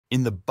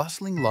In the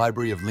bustling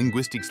library of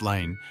Linguistics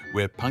Lane,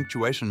 where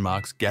punctuation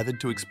marks gathered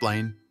to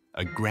explain,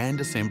 a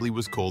grand assembly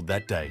was called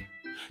that day,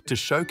 to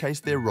showcase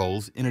their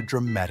roles in a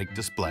dramatic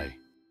display.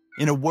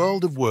 In a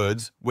world of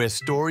words where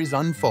stories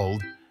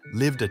unfold,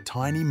 lived a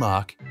tiny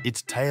mark,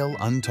 its tale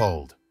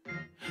untold.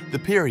 The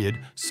period,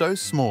 so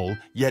small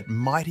yet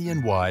mighty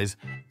and wise,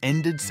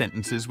 ended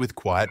sentences with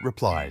quiet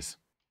replies.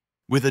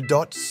 With a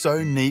dot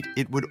so neat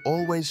it would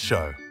always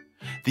show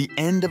the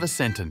end of a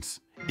sentence,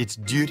 its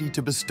duty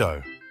to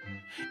bestow.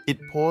 It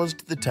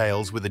paused the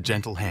tales with a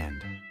gentle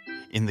hand.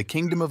 In the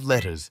kingdom of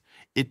letters,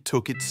 it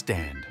took its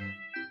stand.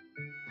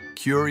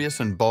 Curious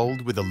and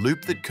bold with a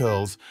loop that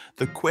curls,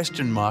 the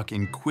question mark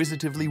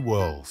inquisitively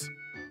whirls.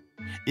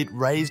 It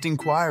raised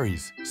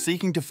inquiries,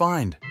 seeking to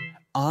find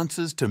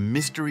answers to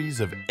mysteries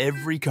of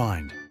every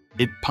kind.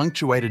 It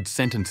punctuated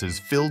sentences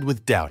filled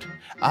with doubt,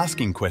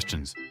 asking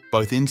questions,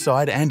 both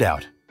inside and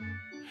out.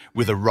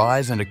 With a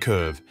rise and a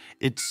curve,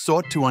 it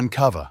sought to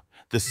uncover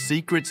the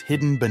secrets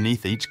hidden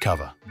beneath each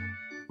cover.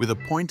 With a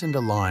point and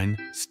a line,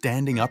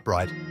 standing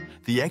upright,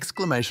 the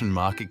exclamation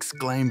mark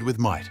exclaimed with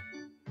might.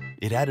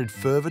 It added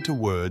fervour to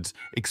words,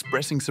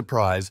 expressing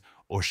surprise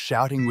or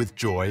shouting with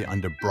joy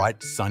under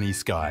bright, sunny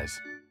skies.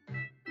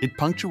 It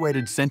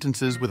punctuated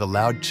sentences with a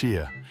loud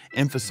cheer,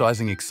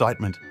 emphasising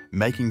excitement,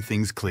 making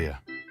things clear.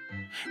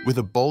 With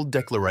a bold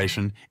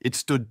declaration, it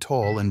stood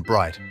tall and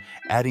bright,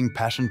 adding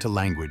passion to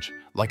language,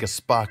 like a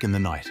spark in the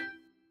night.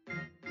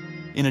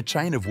 In a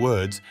chain of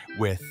words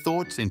where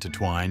thoughts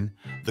intertwine,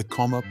 the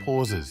comma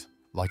pauses,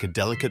 like a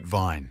delicate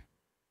vine.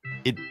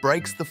 It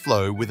breaks the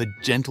flow with a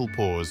gentle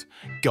pause,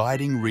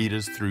 guiding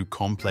readers through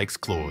complex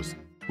clause.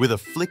 With a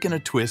flick and a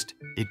twist,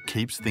 it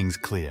keeps things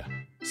clear,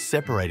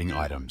 separating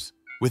items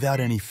without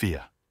any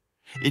fear.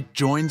 It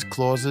joins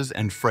clauses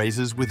and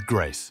phrases with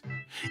grace.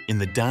 In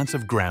the dance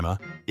of grammar,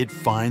 it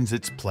finds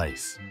its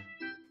place.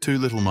 Two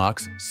little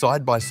marks,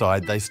 side by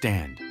side they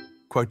stand,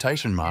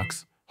 quotation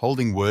marks,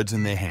 holding words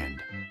in their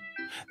hand.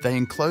 They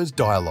enclose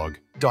dialogue,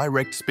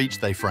 direct speech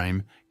they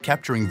frame,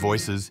 capturing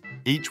voices,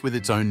 each with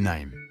its own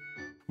name.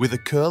 With a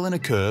curl and a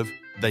curve,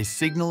 they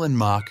signal and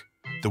mark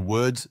the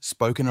words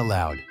spoken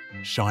aloud,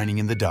 shining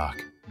in the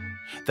dark.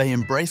 They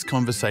embrace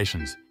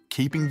conversations,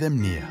 keeping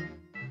them near.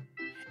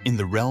 In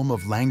the realm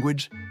of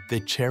language, they're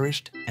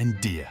cherished and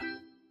dear.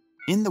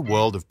 In the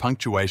world of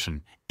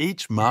punctuation,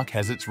 each mark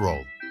has its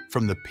role.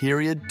 From the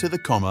period to the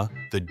comma,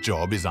 the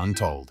job is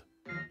untold.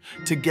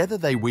 Together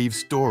they weave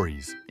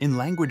stories, in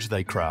language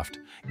they craft,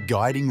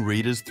 guiding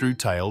readers through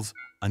tales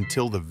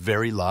until the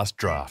very last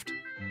draft.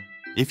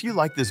 If you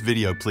like this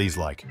video, please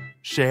like,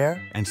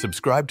 share and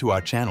subscribe to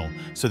our channel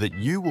so that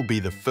you will be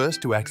the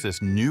first to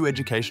access new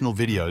educational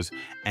videos,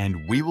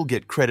 and we will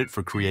get credit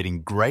for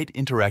creating great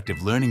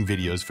interactive learning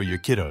videos for your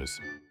kiddos.